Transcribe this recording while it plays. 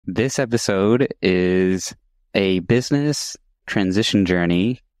This episode is a business transition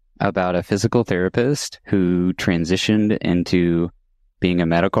journey about a physical therapist who transitioned into being a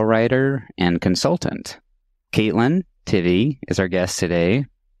medical writer and consultant. Caitlyn, Tivy, is our guest today.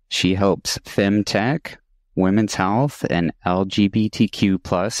 She helps femtech, women's health, and LGBTQ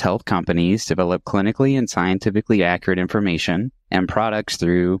plus health companies develop clinically and scientifically accurate information and products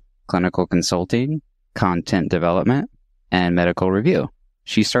through clinical consulting, content development, and medical review.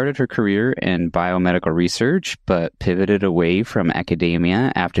 She started her career in biomedical research, but pivoted away from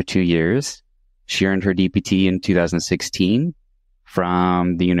academia after 2 years. She earned her DPT in 2016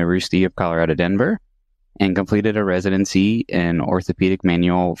 from the University of Colorado, Denver, and completed a residency in orthopedic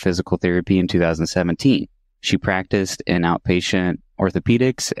manual physical therapy in 2017. She practiced in outpatient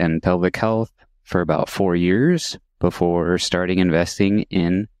orthopedics and pelvic health for about 4 years before starting investing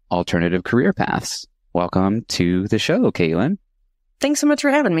in alternative career paths. Welcome to the show, Caitlyn. Thanks so much for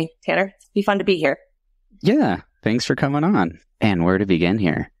having me, Tanner. It'd be fun to be here. Yeah, thanks for coming on. And where to begin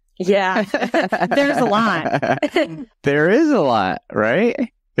here? Yeah, there's a lot. There is a lot,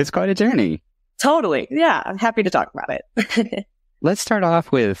 right? It's quite a journey. Totally. Yeah, I'm happy to talk about it. Let's start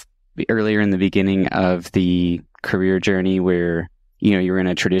off with earlier in the beginning of the career journey where, you were in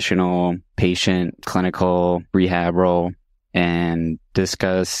a traditional patient clinical rehab role, and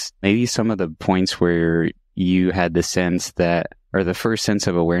discuss maybe some of the points where you had the sense that, or the first sense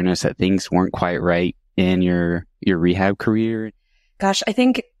of awareness that things weren't quite right in your rehab career. Gosh, I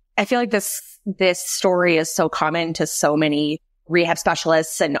feel like this story is so common to so many rehab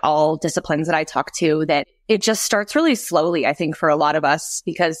specialists and all disciplines that I talk to, that it just starts really slowly, I think, for a lot of us,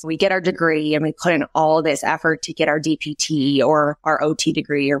 because we get our degree and we put in all this effort to get our DPT or our OT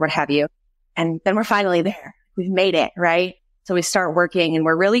degree or what have you. And then we're finally there. We've made it, right? So we start working and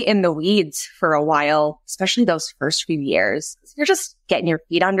we're really in the weeds for a while, especially those first few years. You're just getting your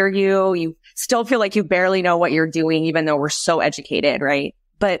feet under you. You still feel like you barely know what you're doing, even though we're so educated, right?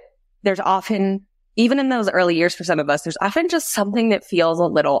 But there's often, even in those early years for some of us, there's often just something that feels a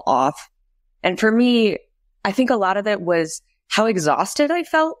little off. And for me, I think a lot of it was how exhausted I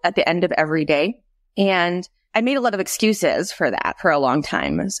felt at the end of every day. And I made a lot of excuses for that for a long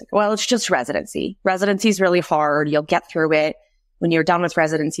time. I was like, well, it's just residency. Residency is really hard. You'll get through it. When you're done with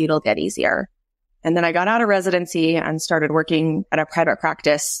residency, it'll get easier. And then I got out of residency and started working at a private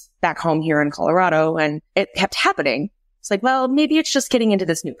practice back home here in Colorado. And it kept happening. It's like, well, maybe it's just getting into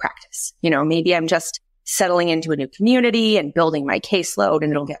this new practice. Maybe I'm just settling into a new community and building my caseload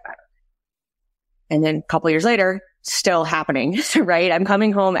and it'll get better. And then a couple years later, still happening, right? I'm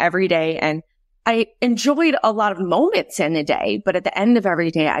coming home every day and I enjoyed a lot of moments in the day, but at the end of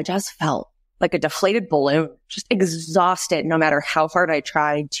every day, I just felt like a deflated balloon, just exhausted no matter how hard I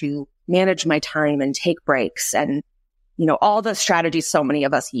tried to manage my time and take breaks and, all the strategies so many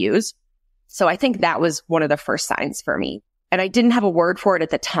of us use. So I think that was one of the first signs for me. And I didn't have a word for it at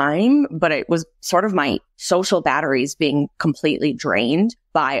the time, but it was sort of my social batteries being completely drained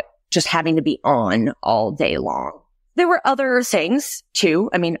by just having to be on all day long. There were other things too.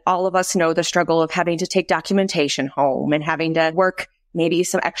 I mean, all of us know the struggle of having to take documentation home and having to work maybe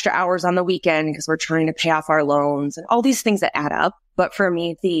some extra hours on the weekend because we're trying to pay off our loans and all these things that add up. But for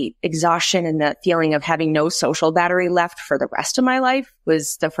me, the exhaustion and the feeling of having no social battery left for the rest of my life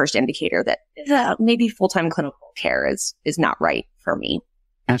was the first indicator that maybe full-time clinical care is not right for me.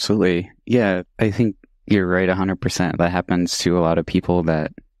 Absolutely. Yeah, I think you're right 100%. That happens to a lot of people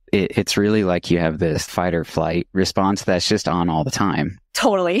that it's really like you have this fight or flight response that's just on all the time.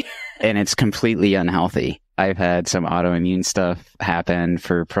 Totally. And it's completely unhealthy. I've had some autoimmune stuff happen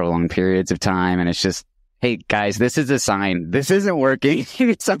for prolonged periods of time. And it's just, hey, guys, this is a sign. This isn't working.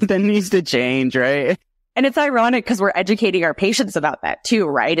 Something needs to change, right? And it's ironic because we're educating our patients about that too,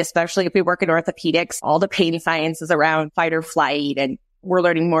 right? Especially if we work in orthopedics, all the pain science is around fight or flight, and we're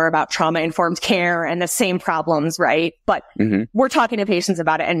learning more about trauma-informed care and the same problems, right? But we're talking to patients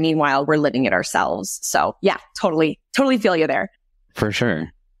about it, and meanwhile, we're living it ourselves. So yeah, totally feel you there. For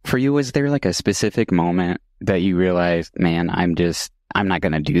sure. For you, was there like a specific moment that you realized, man, I'm not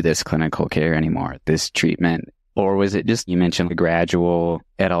going to do this clinical care anymore, this treatment? Or was it just, you mentioned the gradual,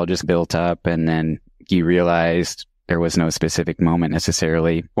 it all just built up and then you realized there was no specific moment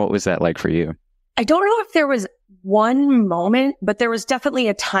necessarily? What was that like for you? I don't know if there was one moment, but there was definitely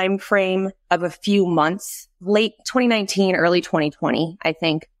a time frame of a few months, late 2019, early 2020, I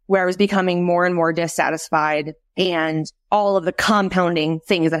think, where I was becoming more and more dissatisfied, and all of the compounding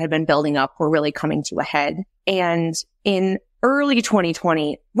things that had been building up were really coming to a head. And in early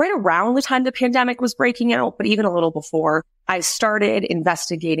 2020, right around the time the pandemic was breaking out, but even a little before, I started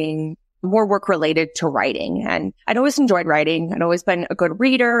investigating more work related to writing. And I'd always enjoyed writing. I'd always been a good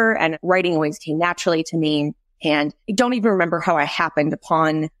reader, and writing always came naturally to me. And I don't even remember how I happened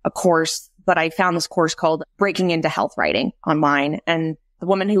upon a course, but I found this course called Breaking into Health Writing online. And the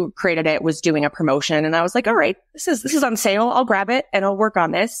woman who created it was doing a promotion. And I was like, all right, this is on sale. I'll grab it and I'll work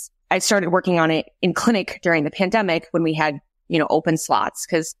on this. I started working on it in clinic during the pandemic when we had, open slots,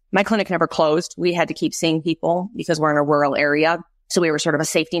 because my clinic never closed. We had to keep seeing people because we're in a rural area. So we were sort of a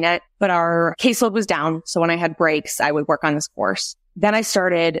safety net, but our caseload was down. So when I had breaks, I would work on this course. Then I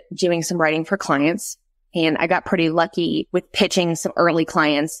started doing some writing for clients, and I got pretty lucky with pitching some early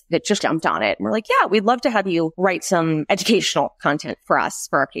clients that just jumped on it. And we're like, yeah, we'd love to have you write some educational content for us,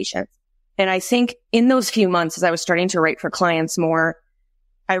 for our patients. And I think in those few months, as I was starting to write for clients more,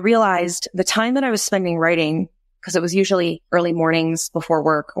 I realized the time that I was spending writing, because it was usually early mornings before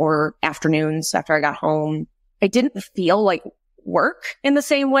work or afternoons after I got home, I didn't feel like work in the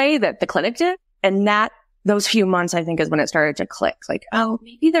same way that the clinic did. And those few months, I think, is when it started to click. Like, oh,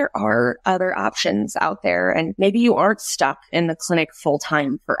 maybe there are other options out there, and maybe you aren't stuck in the clinic full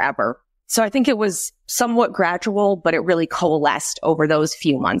time forever. So I think it was somewhat gradual, but it really coalesced over those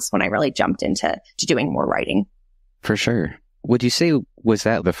few months when I really jumped into doing more writing. For sure. Would you say, was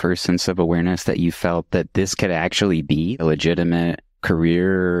that the first sense of awareness that you felt that this could actually be a legitimate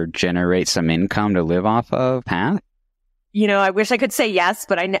career, generate some income to live off of path? I wish I could say yes,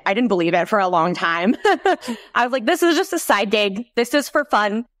 but I didn't believe it for a long time. I was like, this is just a side gig. This is for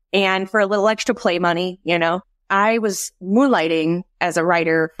fun and for a little extra play money. I was moonlighting as a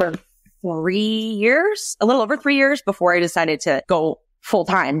writer for 3 years, a little over 3 years, before I decided to go full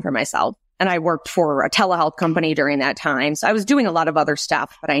time for myself. And I worked for a telehealth company during that time. So I was doing a lot of other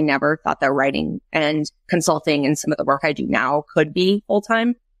stuff, but I never thought that writing and consulting and some of the work I do now could be full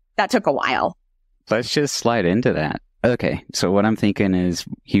time. That took a while. Let's just slide into that. Okay. So what I'm thinking is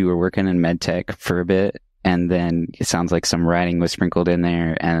you were working in med tech for a bit, and then it sounds like some writing was sprinkled in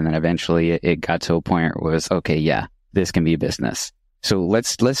there. And then eventually it got to a point where it was, okay, yeah, this can be a business. So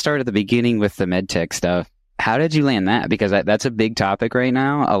let's start at the beginning with the med tech stuff. How did you land that? Because that's a big topic right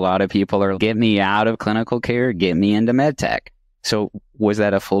now. A lot of people are, get me out of clinical care, get me into med tech. So was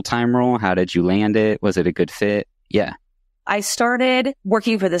that a full-time role? How did you land it? Was it a good fit? Yeah. I started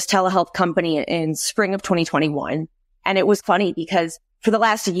working for this telehealth company in spring of 2021. And it was funny because for the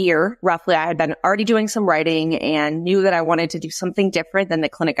last year, roughly, I had been already doing some writing and knew that I wanted to do something different than the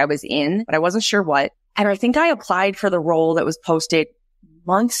clinic I was in, but I wasn't sure what. And I think I applied for the role that was posted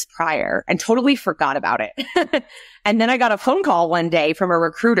months prior and totally forgot about it. And then I got a phone call one day from a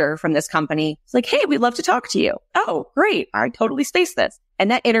recruiter from this company. It's like, hey, we'd love to talk to you. Oh, great. I totally spaced this. And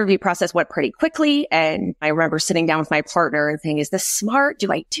that interview process went pretty quickly. And I remember sitting down with my partner and thinking, is this smart?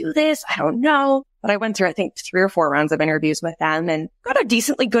 Do I do this? I don't know. But I went through, I think, 3 or 4 rounds of interviews with them and got a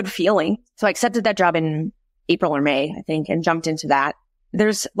decently good feeling. So I accepted that job in April or May, I think, and jumped into that.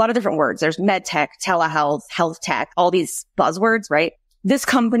 There's a lot of different words. There's med tech, telehealth, health tech, all these buzzwords, right? This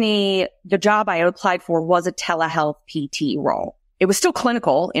company, the job I applied for was a telehealth PT role. It was still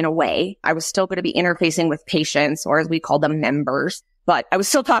clinical in a way. I was still going to be interfacing with patients, or as we call them, members, but I was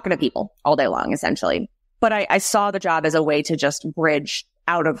still talking to people all day long, essentially. But I saw the job as a way to just bridge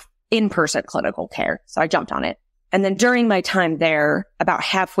out of in-person clinical care. So I jumped on it. And then during my time there, about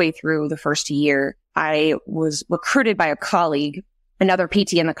halfway through the first year, I was recruited by a colleague, another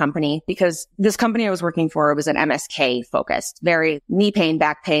PT in the company, because this company I was working for was an MSK focused, very knee pain,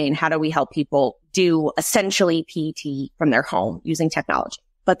 back pain. How do we help people do essentially PT from their home using technology?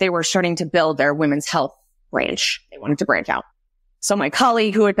 But they were starting to build their women's health branch. They wanted to branch out. So my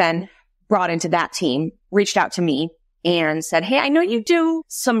colleague who had been brought into that team reached out to me and said, hey, I know you do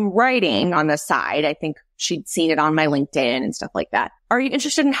some writing on the side. I think she'd seen it on my LinkedIn and stuff like that. Are you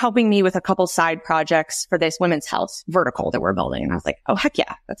interested in helping me with a couple side projects for this women's health vertical that we're building? And I was like, oh, heck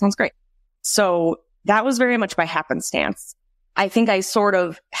yeah, that sounds great. So that was very much by happenstance. I think I sort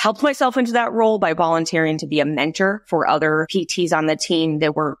of helped myself into that role by volunteering to be a mentor for other PTs on the team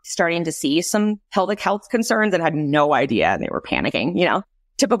that were starting to see some pelvic health concerns and had no idea, and they were panicking,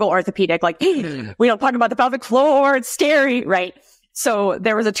 typical orthopedic, like, hey, we don't talk about the pelvic floor. It's scary, right? So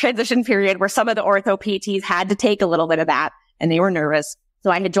there was a transition period where some of the ortho PTs had to take a little bit of that and they were nervous.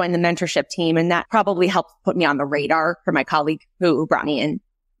 So I had joined the mentorship team, and that probably helped put me on the radar for my colleague who brought me in.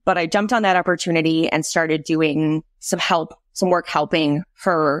 But I jumped on that opportunity and started doing some work helping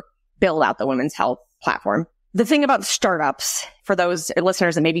her build out the women's health platform. The thing about startups, for those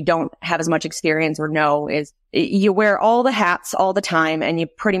listeners that maybe don't have as much experience or know, is you wear all the hats all the time and you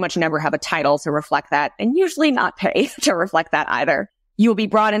pretty much never have a title to reflect that, and usually not pay to reflect that either. you'll be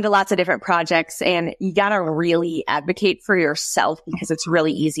brought into lots of different projects, and you got to really advocate for yourself because it's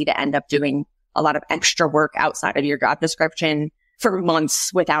really easy to end up doing a lot of extra work outside of your job description for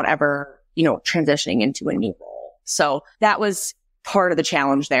months without ever, transitioning into a new role. So that was part of the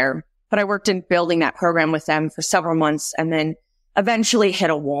challenge there. But I worked in building that program with them for several months and then eventually hit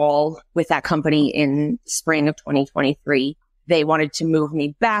a wall with that company in spring of 2023. They wanted to move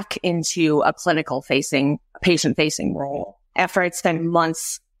me back into a patient-facing role. After I'd spent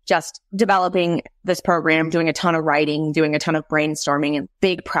months just developing this program, doing a ton of writing, doing a ton of brainstorming and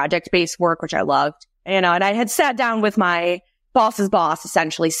big project-based work, which I loved. And I had sat down with my boss's boss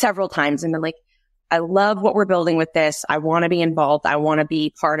essentially several times and been like, I love what we're building with this. I want to be involved. I want to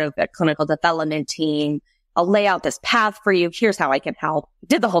be part of the clinical development team. I'll lay out this path for you. Here's how I can help.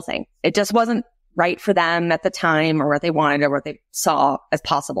 Did the whole thing. It just wasn't right for them at the time or what they wanted or what they saw as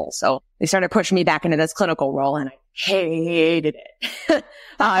possible. So they started pushing me back into this clinical role and I hated it.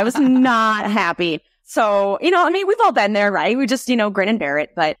 I was not happy. So, we've all been there, right? We just, grin and bear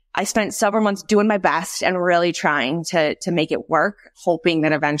it. But I spent several months doing my best and really trying to make it work, hoping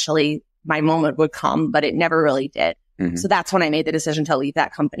that eventually my moment would come, but it never really did. Mm-hmm. So that's when I made the decision to leave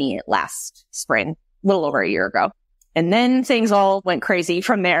that company last spring, a little over a year ago. And then things all went crazy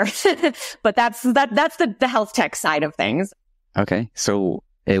from there. But that's the health tech side of things. Okay. So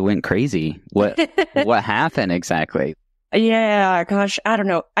it went crazy. What happened exactly? Yeah, gosh, I don't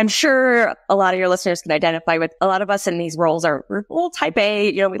know. I'm sure a lot of your listeners can identify with a lot of us in these roles we're a little type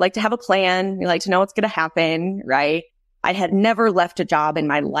A. We like to have a plan. We like to know what's going to happen, right? I had never left a job in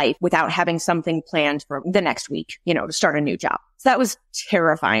my life without having something planned for the next week, to start a new job. So that was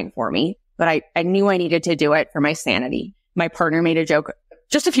terrifying for me, but I knew I needed to do it for my sanity. My partner made a joke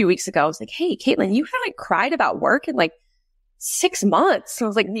just a few weeks ago. I was like, hey, Caitlyn, you haven't cried about work in 6 months. So I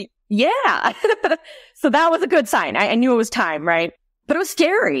was like, yeah. So that was a good sign. I knew it was time, right? But it was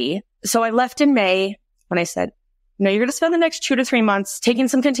scary. So I left in May when I said, no, you're going to spend the next 2 to 3 months taking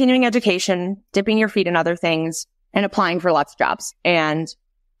some continuing education, dipping your feet in other things and applying for lots of jobs. And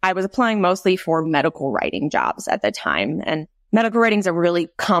I was applying mostly for medical writing jobs at the time. And medical writing is a really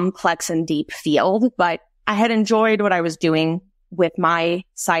complex and deep field, but I had enjoyed what I was doing with my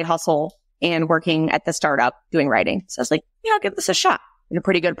side hustle and working at the startup doing writing. So I was like, I'll give this a shot. I had a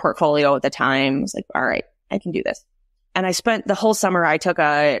pretty good portfolio at the time. I was like, all right, I can do this. And I spent the whole summer, I took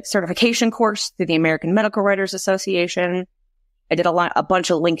a certification course through the American Medical Writers Association. I did a bunch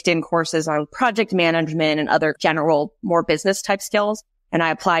of LinkedIn courses on project management and other general, more business type skills. And I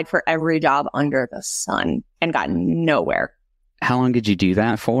applied for every job under the sun and got nowhere. How long did you do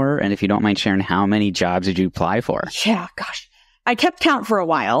that for? And if you don't mind sharing, how many jobs did you apply for? Yeah, gosh. I kept count for a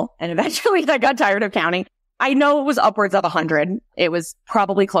while and eventually I got tired of counting. I know it was upwards of 100. It was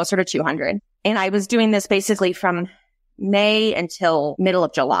probably closer to 200. And I was doing this basically from May until middle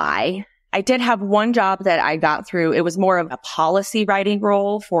of July. I did have one job that I got through. It was more of a policy writing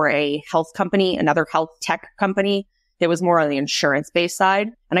role for a health company, another health tech company. It was more on the insurance-based side.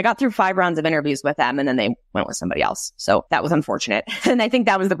 And I got through 5 rounds of interviews with them and then they went with somebody else. So that was unfortunate. And I think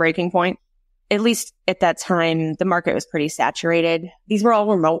that was the breaking point. At least at that time, the market was pretty saturated. These were all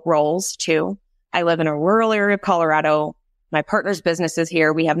remote roles too. I live in a rural area of Colorado. My partner's business is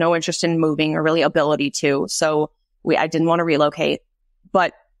here. We have no interest in moving or really ability to. So I didn't want to relocate.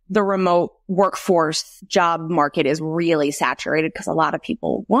 But the remote workforce job market is really saturated because a lot of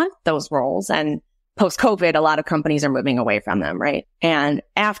people want those roles. And post-COVID, a lot of companies are moving away from them, right? And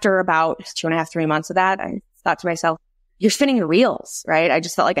after about 2.5, 3 months of that, I thought to myself, you're spinning your wheels, right? I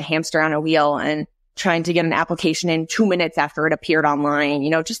just felt like a hamster on a wheel and trying to get an application in 2 minutes after it appeared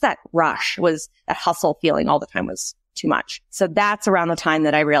online. Just that rush that hustle feeling all the time was too much. So that's around the time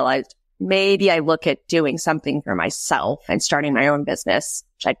that I realized maybe I look at doing something for myself and starting my own business,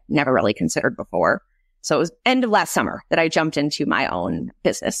 which I'd never really considered before. So it was end of last summer that I jumped into my own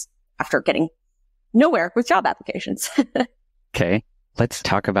business after getting nowhere with job applications. Okay. Let's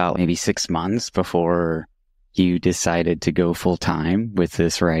talk about maybe 6 months before you decided to go full time with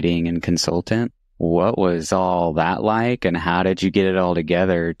this writing and consultant. What was all that like and how did you get it all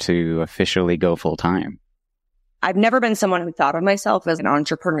together to officially go full time? I've never been someone who thought of myself as an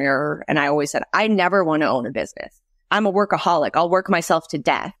entrepreneur. And I always said, I never want to own a business. I'm a workaholic. I'll work myself to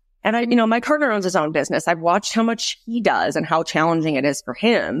death. And my partner owns his own business. I've watched how much he does and how challenging it is for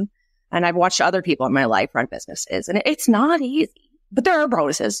him. And I've watched other people in my life run businesses and it's not easy, but there are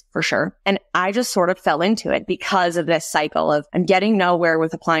bonuses for sure. And I just sort of fell into it because of this cycle of I'm getting nowhere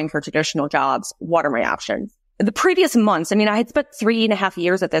with applying for traditional jobs. What are my options? The previous months, I had spent 3.5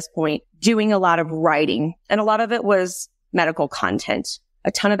 years at this point doing a lot of writing and a lot of it was medical content.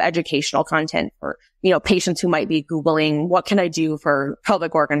 a ton of educational content for, patients who might be Googling, what can I do for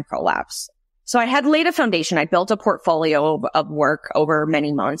pelvic organ prolapse? So I had laid a foundation. I built a portfolio of work over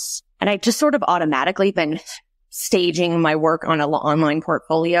many months, and I just sort of automatically been staging my work on an online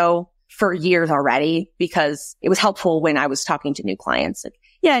portfolio for years already because it was helpful when I was talking to new clients. Like,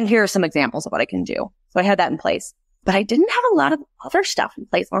 yeah, and here are some examples of what I can do. So I had that in place, but I didn't have a lot of other stuff in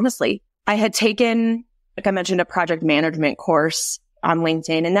place, honestly. I had taken, like I mentioned, a project management course on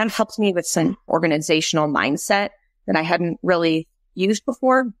LinkedIn, and that helped me with some organizational mindset that I hadn't really used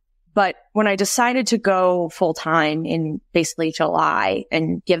before. But when I decided to go full time in basically July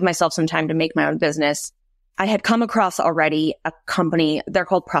and give myself some time to make my own business, I had come across already a company, they're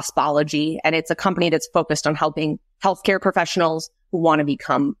called Prospology, and it's a company that's focused on helping healthcare professionals who want to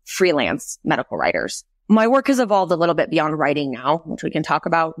become freelance medical writers. My work has evolved a little bit beyond writing now, which we can talk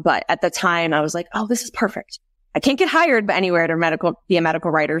about. But at the time I was like, oh, this is perfect. I can't get hired anywhere to be a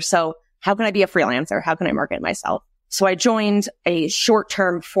medical writer. So how can I be a freelancer? How can I market myself? So I joined a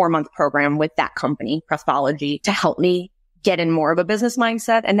short-term 4-month program with that company, Prospology, to help me get in more of a business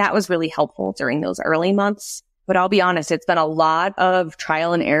mindset. And that was really helpful during those early months. But I'll be honest, it's been a lot of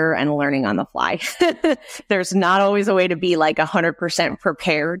trial and error and learning on the fly. There's not always a way to be like 100%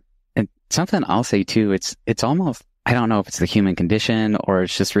 prepared. And something I'll say too, it's almost, I don't know if it's the human condition or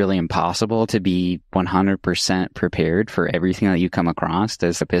it's just really impossible to be 100% prepared for everything that you come across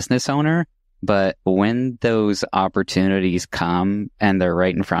as a business owner. But when those opportunities come and they're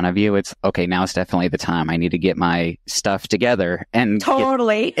right in front of you, it's okay. Now it's definitely the time. I need to get my stuff together and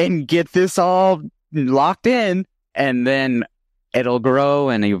get this all locked in, and then it'll grow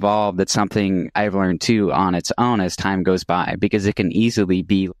and evolve. That's something I've learned too on its own as time goes by, because it can easily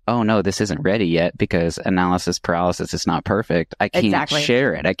be, oh no, this isn't ready yet because analysis paralysis is not perfect. I can't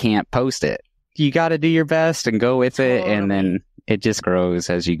share it. I can't post it. You got to do your best and go with it. And then it just grows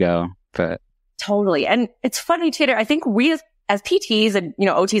as you go. But totally. And it's funny, Tater, I think we as PTs and,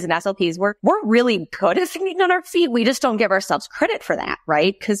 OTs and SLPs, we're really good at thinking on our feet. We just don't give ourselves credit for that,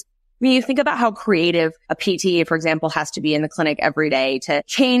 right? Because you think about how creative a PT, for example, has to be in the clinic every day to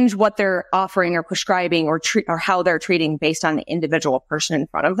change what they're offering or prescribing or how they're treating based on the individual person in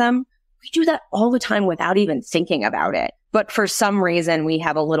front of them. We do that all the time without even thinking about it. But for some reason, we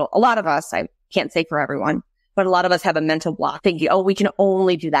have a lot of us, I can't say for everyone, but a lot of us have a mental block thinking, oh, we can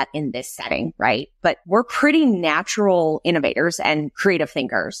only do that in this setting, right? But we're pretty natural innovators and creative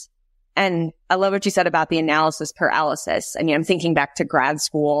thinkers. And I love what you said about the analysis paralysis. I mean, I'm thinking back to grad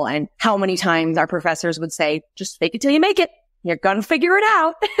school and how many times our professors would say, just fake it till you make it. You're going to figure it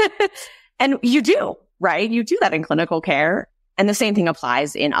out. And you do, right? You do that in clinical care. And the same thing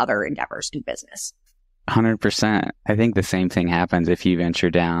applies in other endeavors in business. 100%. I think the same thing happens if you venture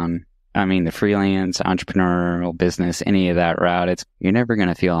down, the freelance, entrepreneurial business, any of that route. You're never going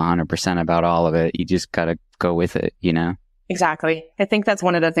to feel 100% about all of it. You just got to go with it, Exactly. I think that's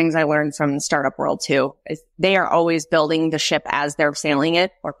one of the things I learned from the startup world too, is they are always building the ship as they're sailing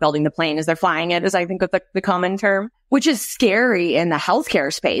it, or building the plane as they're flying it, is I think the common term, which is scary in the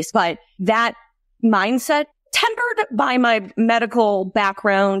healthcare space. But that mindset, tempered by my medical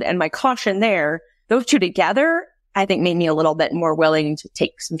background and my caution there, those two together, I think made me a little bit more willing to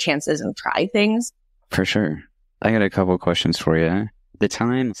take some chances and try things. For sure. I got a couple of questions for you. The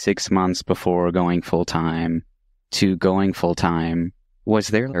time 6 months before going full-time to going full-time, was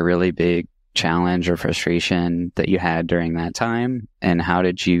there a really big challenge or frustration that you had during that time? And how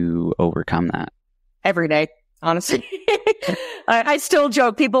did you overcome that? Every day, honestly. I still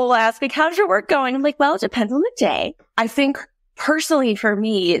joke. People will ask me, how's your work going? I'm like, well, it depends on the day. I think personally for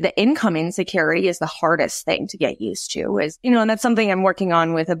me, the income insecurity is the hardest thing to get used to and that's something I'm working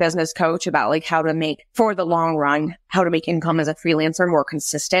on with a business coach about, like how to make, for the long run, how to make income as a freelancer more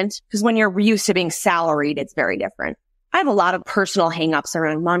consistent. Because when you're used to being salaried, it's very different. I have a lot of personal hangups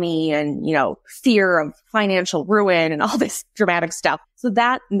around money and, fear of financial ruin and all this dramatic stuff. So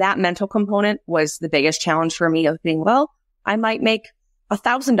that mental component was the biggest challenge for me, of being, well, I might make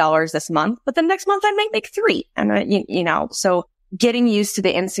 $1,000 this month, but the next month I might make $3,000. And, so getting used to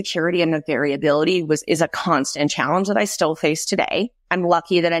the insecurity and the variability is a constant challenge that I still face today. I'm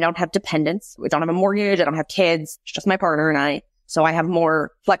lucky that I don't have dependents. I don't have a mortgage. I don't have kids. It's just my partner and I. So I have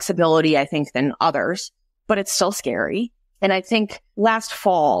more flexibility, I think, than others, but it's still scary. And I think last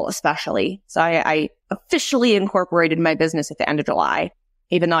fall, especially, so I officially incorporated my business at the end of July,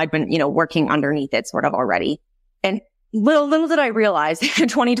 even though I'd been, working underneath it sort of already. And Little did I realize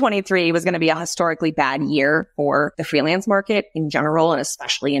 2023 was going to be a historically bad year for the freelance market in general, and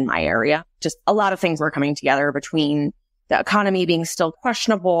especially in my area. Just a lot of things were coming together between the economy being still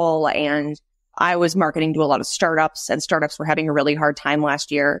questionable and I was marketing to a lot of startups, and startups were having a really hard time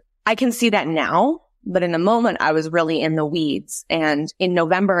last year. I can see that now, but in the moment I was really in the weeds. And in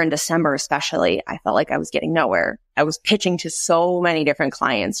November and December, especially, I felt like I was getting nowhere. I was pitching to so many different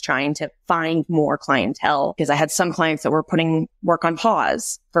clients, trying to find more clientele because I had some clients that were putting work on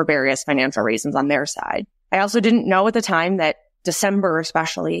pause for various financial reasons on their side. I also didn't know at the time that December,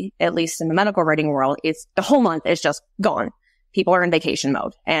 especially, at least in the medical writing world, the whole month is just gone. People are in vacation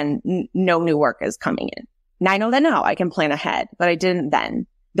mode and no new work is coming in. And I know that now I can plan ahead, but I didn't then.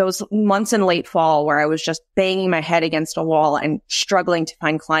 Those months in late fall where I was just banging my head against a wall and struggling to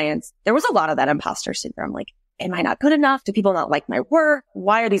find clients, there was a lot of that imposter syndrome. Like, am I not good enough? Do people not like my work?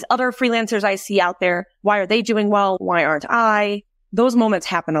 Why are these other freelancers I see out there? Why are they doing well? Why aren't I? Those moments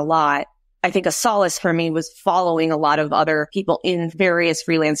happen a lot. I think a solace for me was following a lot of other people in various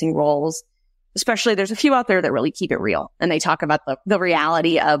freelancing roles. Especially there's a few out there that really keep it real. And they talk about the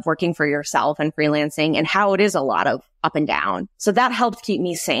reality of working for yourself and freelancing and how it is a lot of up and down. So that helped keep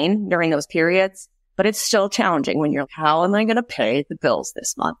me sane during those periods. But it's still challenging when you're like, how am I going to pay the bills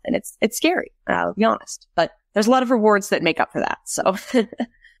this month? And it's scary, I'll be honest. But there's a lot of rewards that make up for that. So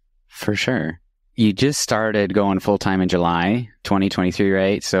For sure. You just started going full time in July 2023,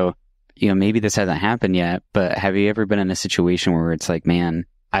 right? So, maybe this hasn't happened yet, but have you ever been in a situation where it's like, man,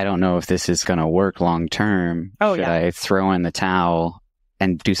 I don't know if this is going to work long term. Oh, Should yeah. I throw in the towel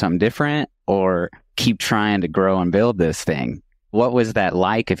and do something different or keep trying to grow and build this thing? What was that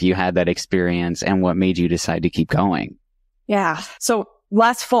like if you had that experience, and what made you decide to keep going? Yeah. So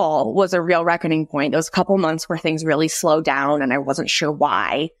last fall was a real reckoning point. There was a couple months where things really slowed down and I wasn't sure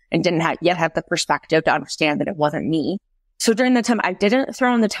why and didn't yet have the perspective to understand that it wasn't me. So during that time, I didn't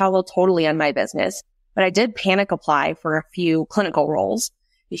throw in the towel totally on my business, but I did panic apply for a few clinical roles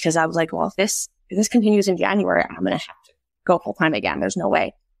because I was like, well, if this continues in January, I'm going to have to go full time again. There's no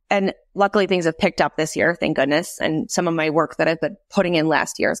way. And luckily things have picked up this year, thank goodness. And some of my work that I've been putting in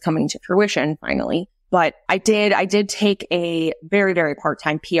last year is coming to fruition finally. But I did take a very, very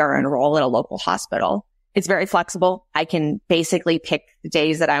part-time PRN role at a local hospital. It's very flexible. I can basically pick the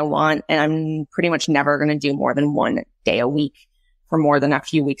days that I want, and I'm pretty much never going to do more than one day a week for more than a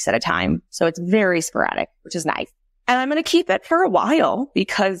few weeks at a time. So it's very sporadic, which is nice. And I'm going to keep it for a while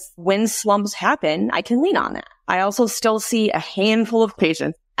because when slumps happen, I can lean on that. I also still see a handful of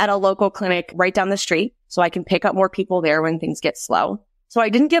patients at a local clinic right down the street, so I can pick up more people there when things get slow. So I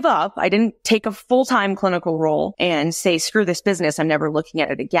didn't give up. I didn't take a full-time clinical role and say, screw this business, I'm never looking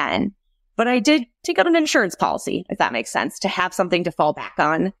at it again. But I did take out an insurance policy, if that makes sense, to have something to fall back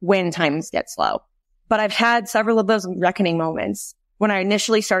on when times get slow. But I've had several of those reckoning moments. When I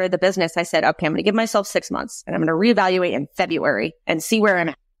initially started the business, I said, okay, I'm going to give myself 6 months and I'm going to reevaluate in February and see where I'm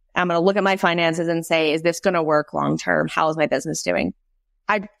at. I'm going to look at my finances and say, is this going to work long term? How is my business doing?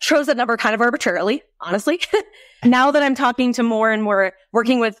 I chose that number kind of arbitrarily, honestly. Now that I'm talking to more and more,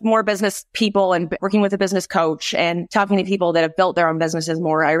 working with more business people and working with a business coach and talking to people that have built their own businesses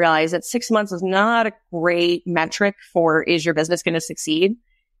more, I realize that 6 months is not a great metric for, is your business going to succeed?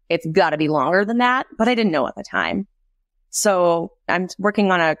 It's got to be longer than that, but I didn't know at the time. So I'm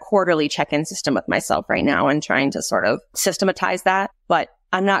working on a quarterly check-in system with myself right now and trying to sort of systematize that. But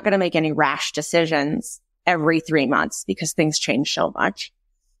I'm not going to make any rash decisions every 3 months because things change so much.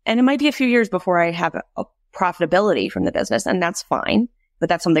 And it might be a few years before I have a profitability from the business, and that's fine. But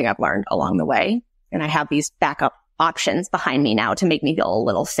that's something I've learned along the way. And I have these backup options behind me now to make me feel a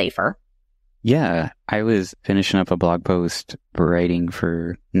little safer. Yeah, I was finishing up a blog post writing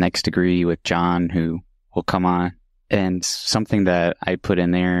for Next Degree with John, who will come on. And something that I put in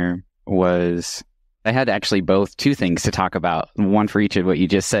there was I had actually two things to talk about, one for each of what you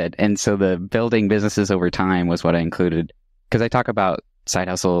just said. And so the building businesses over time was what I included, because I talk about side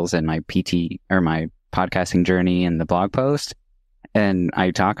hustles and my PT or my podcasting journey in the blog post. And I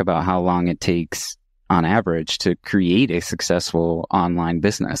talk about how long it takes on average to create a successful online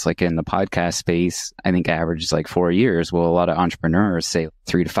business. Like in the podcast space, I think average is like 4 years. Well, a lot of entrepreneurs say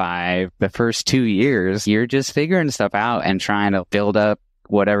 3 to 5. The first 2 years, you're just figuring stuff out and trying to build up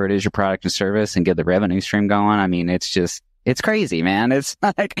whatever it is, your product and service, and get the revenue stream going. I mean, it's crazy, man. It's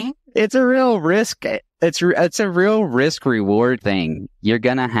like, it's a real risk. It's a real risk reward thing. You're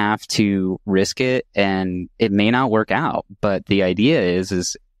going to have to risk it and it may not work out. But the idea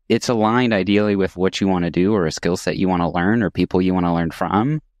is it's aligned ideally with what you want to do or a skill set you want to learn or people you want to learn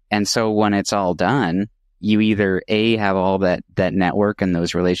from. And so when it's all done, you either A, have all that network and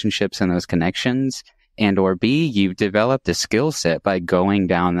those relationships and those connections, and or B, you've developed a skill set by going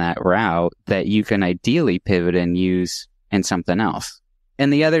down that route that you can ideally pivot and use in something else.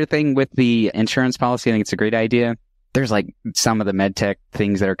 And the other thing with the insurance policy, I think it's a great idea. there's like some of the med tech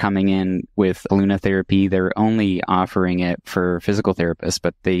things that are coming in with Luna therapy. They're only offering it for physical therapists,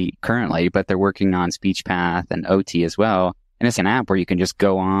 but they're working on speech path and OT as well. And it's an app where you can just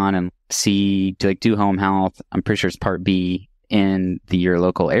go on and do home health. I'm pretty sure it's Part B in your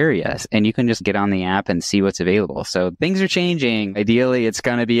local areas, and you can just get on the app and see what's available. So things are changing. Ideally, it's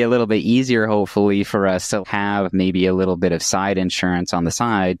going to be a little bit easier, hopefully, for us to have maybe a little bit of side insurance on the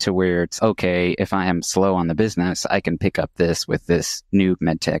side to where it's okay, if I am slow on the business, I can pick up this with this new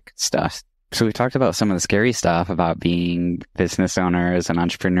medtech stuff. So we talked about some of the scary stuff about being business owners and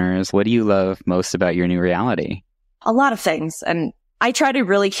entrepreneurs. What do you love most about your new reality? A lot of things. And I try to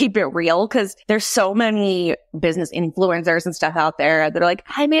really keep it real because there's so many business influencers and stuff out there that are like,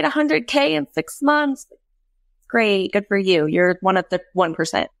 I made $100K in 6 months. Great. Good for you. You're one of the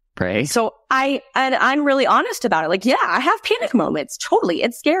 1%. Right. So I'm really honest about it. Like, yeah, I have panic moments. Totally.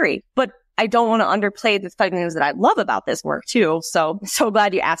 It's scary, but I don't want to underplay the things that I love about this work too. So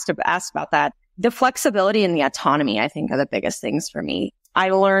glad you asked about that. The flexibility and the autonomy, I think, are the biggest things for me.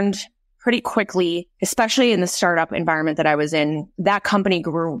 I learned pretty quickly, especially in the startup environment that I was in. That company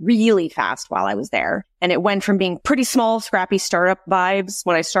grew really fast while I was there. And it went from being pretty small, scrappy startup vibes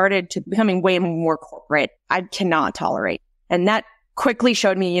when I started to becoming way more corporate. I cannot tolerate. And that quickly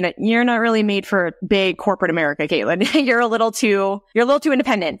showed me, you're not really made for big corporate America, Caitlyn. You're a little too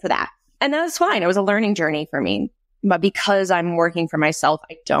independent for that. And that was fine. It was a learning journey for me. But because I'm working for myself,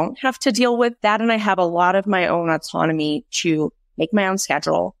 I don't have to deal with that. And I have a lot of my own autonomy to make my own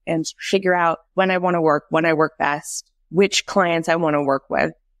schedule and figure out when I want to work, when I work best, which clients I want to work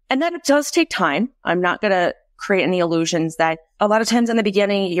with. And that does take time. I'm not going to create any illusions that a lot of times in the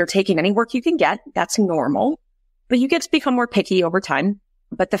beginning, you're taking any work you can get. That's normal, but you get to become more picky over time.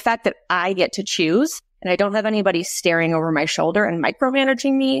 But the fact that I get to choose and I don't have anybody staring over my shoulder and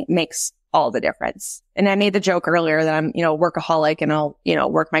micromanaging me makes all the difference. And I made the joke earlier that I'm, a workaholic and I'll,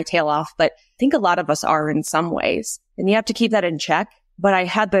 work my tail off, but I think a lot of us are in some ways. And you have to keep that in check. But I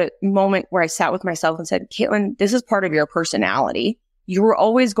had the moment where I sat with myself and said, Caitlyn, this is part of your personality. You're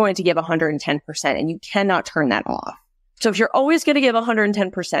always going to give 110% and you cannot turn that off. So if you're always going to give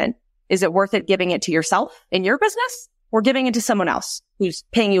 110%, is it worth it giving it to yourself in your business or giving it to someone else who's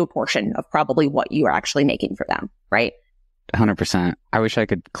paying you a portion of probably what you are actually making for them, right? 100%. I wish I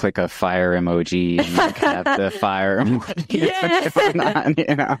could click a fire emoji and have the fire emoji.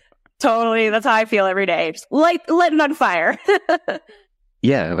 Yeah. Totally. That's how I feel every day. Just let it on fire.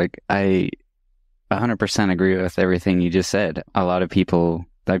 Yeah. I 100% agree with everything you just said. A lot of people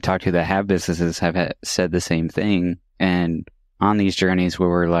I've talked to that have businesses have said the same thing. And on these journeys where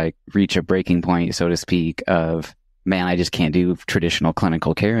we're reach a breaking point, so to speak, of, man, I just can't do traditional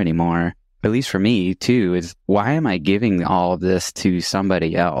clinical care anymore. At least for me too, is why am I giving all of this to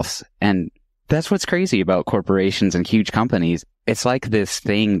somebody else? And that's what's crazy about corporations and huge companies. It's like this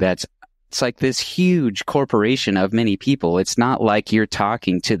thing it's like this huge corporation of many people. It's not like you're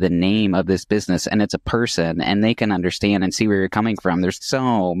talking to the name of this business and it's a person and they can understand and see where you're coming from. There's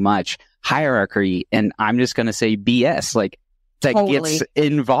so much hierarchy, and I'm just going to say BS. That totally gets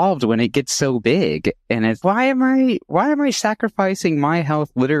involved when it gets so big. And it's, why am I sacrificing my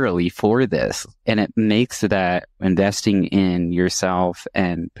health literally for this? And it makes that investing in yourself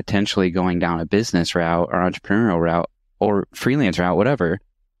and potentially going down a business route or entrepreneurial route or freelance route, whatever,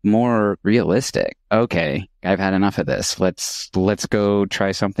 more realistic. Okay, I've had enough of this. Let's go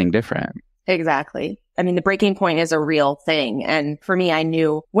try something different. Exactly. I mean, the breaking point is a real thing. And for me, I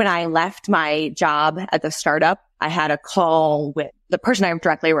knew when I left my job at the startup, I had a call with the person I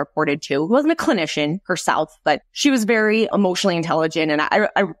directly reported to, who wasn't a clinician herself, but she was very emotionally intelligent. And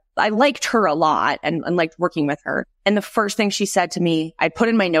I liked her a lot and liked working with her. And the first thing she said to me, I put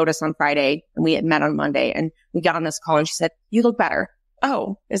in my notice on Friday and we had met on Monday and we got on this call and she said, "You look better."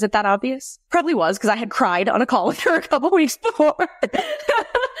 Oh, is it that obvious? Probably was, because I had cried on a call with her a couple weeks before.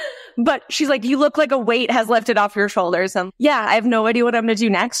 But she's like, "You look like a weight has lifted off your shoulders." Yeah, I have no idea what I'm going to do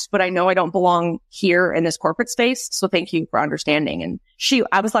next, but I know I don't belong here in this corporate space. So thank you for understanding. And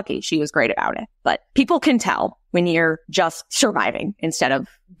I was lucky. She was great about it. But people can tell when you're just surviving instead of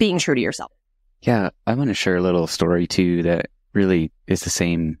being true to yourself. Yeah, I want to share a little story too that really is the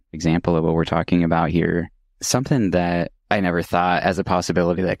same example of what we're talking about here. Something that I never thought as a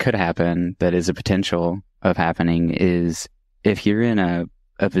possibility that could happen, that is a potential of happening, is if you're in a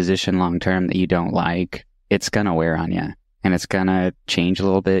position long term that you don't like, it's going to wear on you and it's going to change a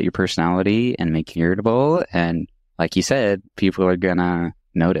little bit your personality and make you irritable. And like you said, people are going to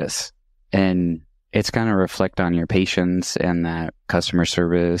notice, and it's going to reflect on your patients and that customer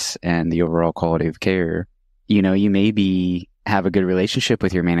service and the overall quality of care. You maybe have a good relationship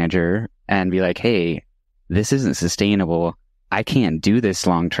with your manager and be like, "Hey, this isn't sustainable. I can't do this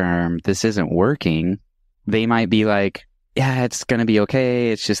long term. This isn't working. They might be like, yeah, it's going to be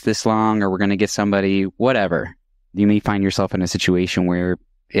okay. It's just this long, or we're going to get somebody, whatever. You may find yourself in a situation where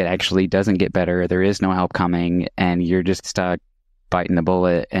it actually doesn't get better. There is no help coming, and you're just stuck biting the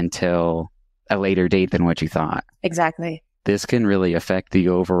bullet until a later date than what you thought. Exactly. This can really affect the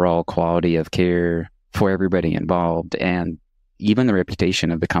overall quality of care for everybody involved, and even the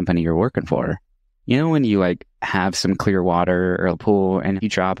reputation of the company you're working for. You know, when you like have some clear water or a pool and you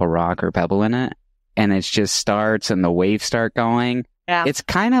drop a rock or pebble in it and it just starts and the waves start going. Yeah. It's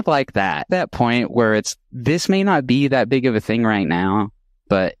kind of like that point where this may not be that big of a thing right now,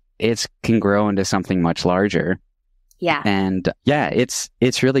 but it can grow into something much larger. Yeah. And yeah, it's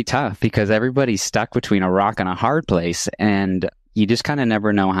really tough because everybody's stuck between a rock and a hard place, and you just kind of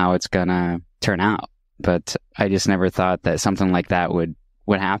never know how it's gonna turn out. But I just never thought that something like that would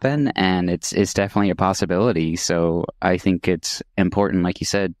happen, and it's definitely a possibility. So I think it's important, like you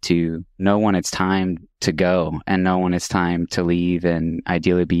said, to know when it's time to go and know when it's time to leave, and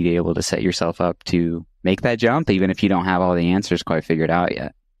ideally be able to set yourself up to make that jump, even if you don't have all the answers quite figured out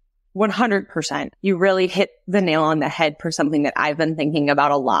yet. 100%. You really hit the nail on the head for something that I've been thinking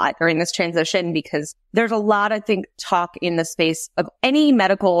about a lot during this transition, because there's a lot, I think, talk in the space of any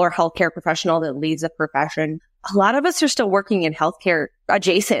medical or healthcare professional that leads a profession. A lot of us are still working in healthcare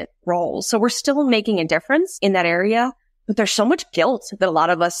adjacent roles. So we're still making a difference in that area, but there's so much guilt that a lot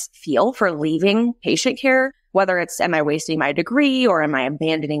of us feel for leaving patient care, whether it's, am I wasting my degree or am I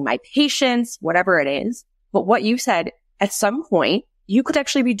abandoning my patients, whatever it is. But what you said, at some point, you could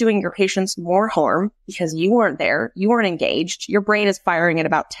actually be doing your patients more harm because you weren't there. You weren't engaged. Your brain is firing at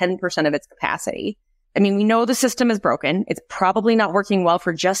about 10% of its capacity. I mean, we know the system is broken. It's probably not working well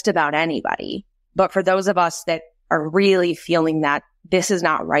for just about anybody. But for those of us that are really feeling that this is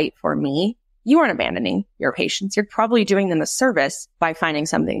not right for me, you aren't abandoning your patients. You're probably doing them a service by finding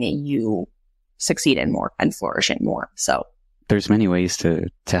something that you succeed in more and flourish in more. So there's many ways to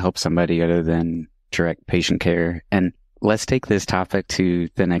help somebody other than direct patient care. And let's take this topic to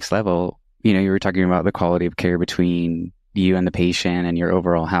the next level. You know, you were talking about the quality of care between you and the patient and your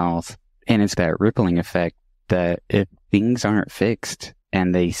overall health. And it's that rippling effect that if things aren't fixed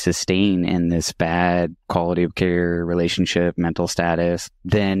and they sustain in this bad quality of care, relationship, mental status,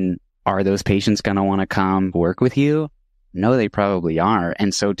 then are those patients going to want to come work with you? No, they probably are.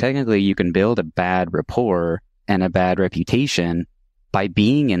 And so technically you can build a bad rapport and a bad reputation by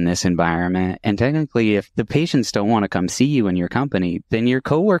being in this environment. And technically, if the patients don't want to come see you in your company, then your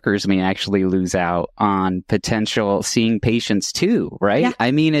coworkers may actually lose out on potential seeing patients too, right? Yeah.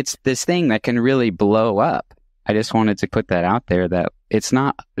 I mean, it's this thing that can really blow up. I just wanted to put that out there that it's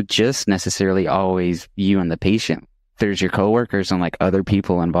not just necessarily always you and the patient. There's your coworkers and like other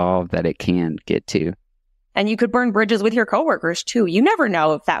people involved that it can get to. And you could burn bridges with your coworkers too. You never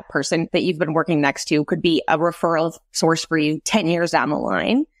know if that person that you've been working next to could be a referral source for you 10 years down the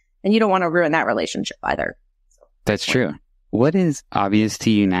line. And you don't want to ruin that relationship either. That's true. What is obvious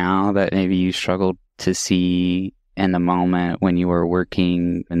to you now that maybe you struggled to see in the moment when you were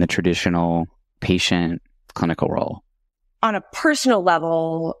working in the traditional patient clinical role? On a personal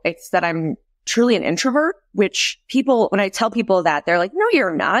level, it's that I'm truly an introvert, which people, when I tell people that, they're like, no,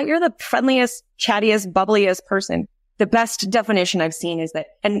 you're not. You're the friendliest, chattiest, bubbliest person. The best definition I've seen is that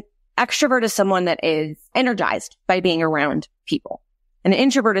an extrovert is someone that is energized by being around people. An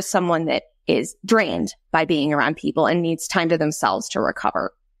introvert is someone that is drained by being around people and needs time to themselves to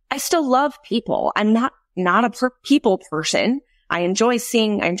recover. I still love people. I'm not a people person. I enjoy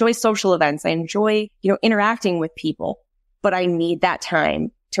social events. I enjoy, interacting with people, but I need that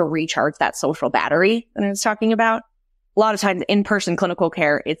time to recharge that social battery that I was talking about. A lot of times in-person clinical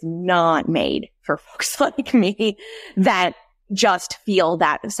care is not made for folks like me that just feel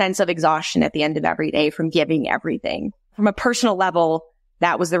that sense of exhaustion at the end of every day from giving everything. From a personal level,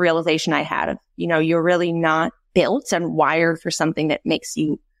 that was the realization I had of, you're really not built and wired for something that makes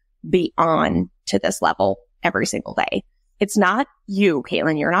you be on to this level every single day. It's not you,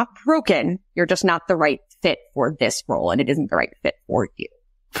 Caitlyn. You're not broken. You're just not the right fit for this role, and it isn't the right fit for you.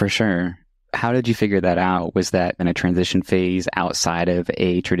 For sure. How did you figure that out? Was that in a transition phase outside of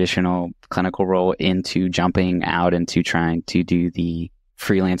a traditional clinical role into jumping out into trying to do the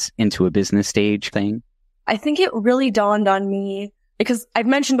freelance into a business stage thing? I think it really dawned on me because I've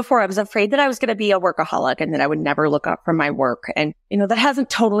mentioned before, I was afraid that I was going to be a workaholic and that I would never look up from my work. And, that hasn't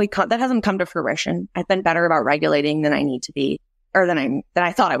come to fruition. I've been better about regulating than I need to be, or than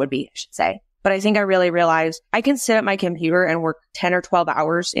I thought I would be, I should say. But I think I really realized I can sit at my computer and work 10 or 12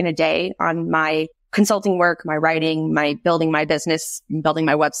 hours in a day on my consulting work, my writing, my building my business, building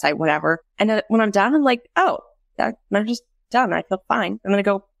my website, whatever. And when I'm done, I'm like, oh, I'm just done. I feel fine. I'm going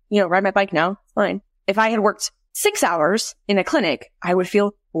to go, ride my bike now. It's fine. If I had worked 6 hours in a clinic, I would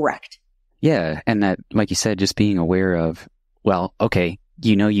feel wrecked. Yeah. And that, like you said, just being aware of, well, okay,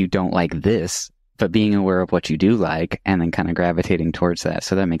 you don't like this, but being aware of what you do like and then kind of gravitating towards that.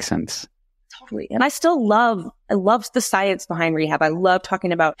 So that makes sense. Totally. And I still love the science behind rehab. I love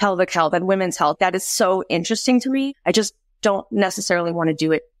talking about pelvic health and women's health. That is so interesting to me. I just don't necessarily want to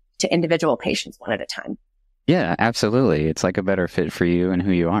do it to individual patients one at a time. Yeah, absolutely. It's like a better fit for you and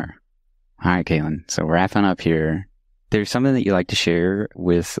who you are. All right, Caitlyn. So wrapping up here, there's something that you like to share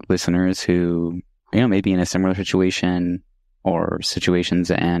with listeners who, maybe in a similar situation or situations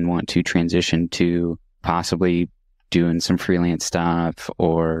and want to transition to possibly doing some freelance stuff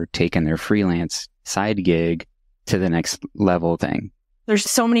or taking their freelance side gig to the next level thing. There's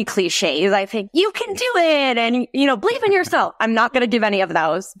so many cliches. I think you can do it and, believe in yourself. I'm not going to give any of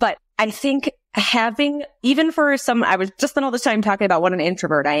those, but I think even for I was just spent all this time talking about what an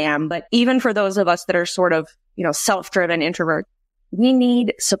introvert I am, but even for those of us that are sort of, self-driven introvert, we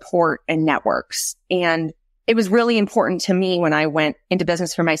need support and networks. And it was really important to me when I went into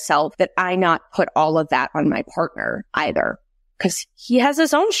business for myself that I not put all of that on my partner either, because he has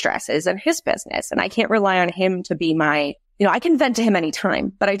his own stresses and his business, and I can't rely on him to be my, I can vent to him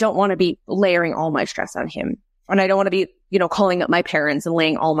anytime, but I don't want to be layering all my stress on him. And I don't want to be, calling up my parents and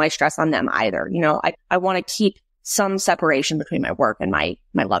laying all my stress on them either. I want to keep some separation between my work and my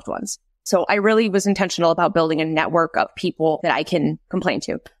loved ones. So I really was intentional about building a network of people that I can complain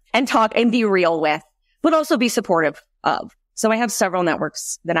to and talk and be real with, but also be supportive of. So I have several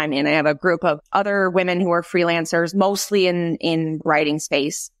networks that I'm in. I have a group of other women who are freelancers, mostly in writing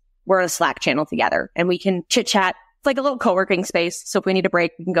space. We're in a Slack channel together and we can chit chat. It's like a little co-working space. So if we need a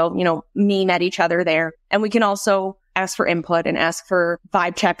break, we can go, meme at each other there. And we can also ask for input and ask for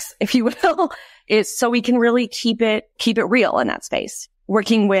vibe checks, if you will, so we can really keep it real in that space.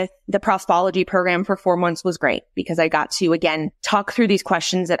 Working with the prosthology program for 4 months was great because I got to, again, talk through these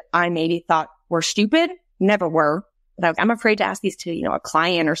questions that I maybe thought were stupid, never were. But I'm afraid to ask these to, a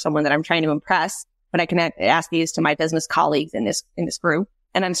client or someone that I'm trying to impress, but I can ask these to my business colleagues in this group.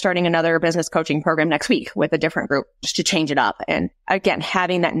 And I'm starting another business coaching program next week with a different group just to change it up. And again,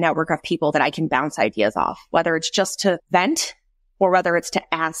 having that network of people that I can bounce ideas off, whether it's just to vent or whether it's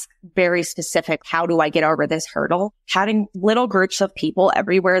to ask very specific, how do I get over this hurdle? Having little groups of people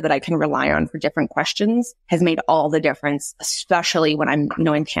everywhere that I can rely on for different questions has made all the difference, especially when I'm,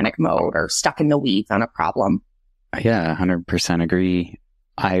 in panic mode or stuck in the weeds on a problem. Yeah, 100% agree.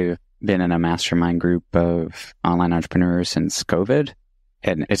 I've been in a mastermind group of online entrepreneurs since COVID.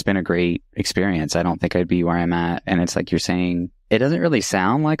 And it's been a great experience. I don't think I'd be where I'm at. And it's like you're saying, it doesn't really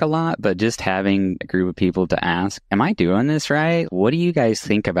sound like a lot, but just having a group of people to ask, am I doing this right? What do you guys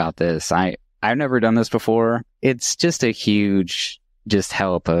think about this? I've never done this before. It's just a huge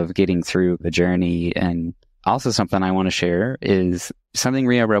help of getting through the journey. And also something I want to share is something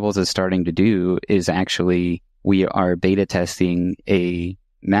Rehab Rebels is starting to do is actually we are beta testing a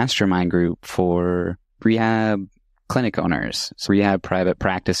mastermind group for rehab clinic owners, so rehab private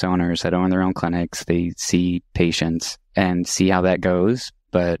practice owners that own their own clinics. They see patients and see how that goes.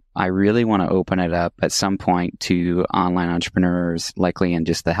 But I really want to open it up at some point to online entrepreneurs, likely in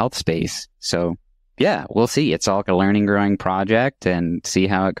just the health space. So yeah, we'll see. It's all like a learning, growing project and see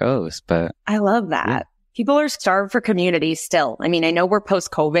how it goes. But I love that. Yeah. People are starved for community still. I mean, I know we're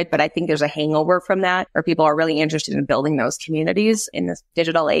post-COVID, but I think there's a hangover from that where people are really interested in building those communities in this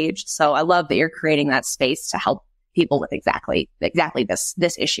digital age. So I love that you're creating that space to help people with exactly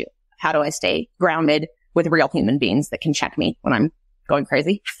this issue. How do I stay grounded with real human beings that can check me when I'm going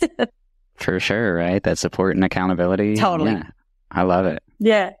crazy? For sure, right? That support and accountability. Totally. Yeah, I love it.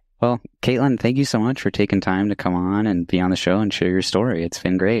 Yeah. Well, Caitlyn, thank you so much for taking time to come on and be on the show and share your story. It's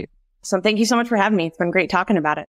been great. So thank you so much for having me. It's been great talking about it.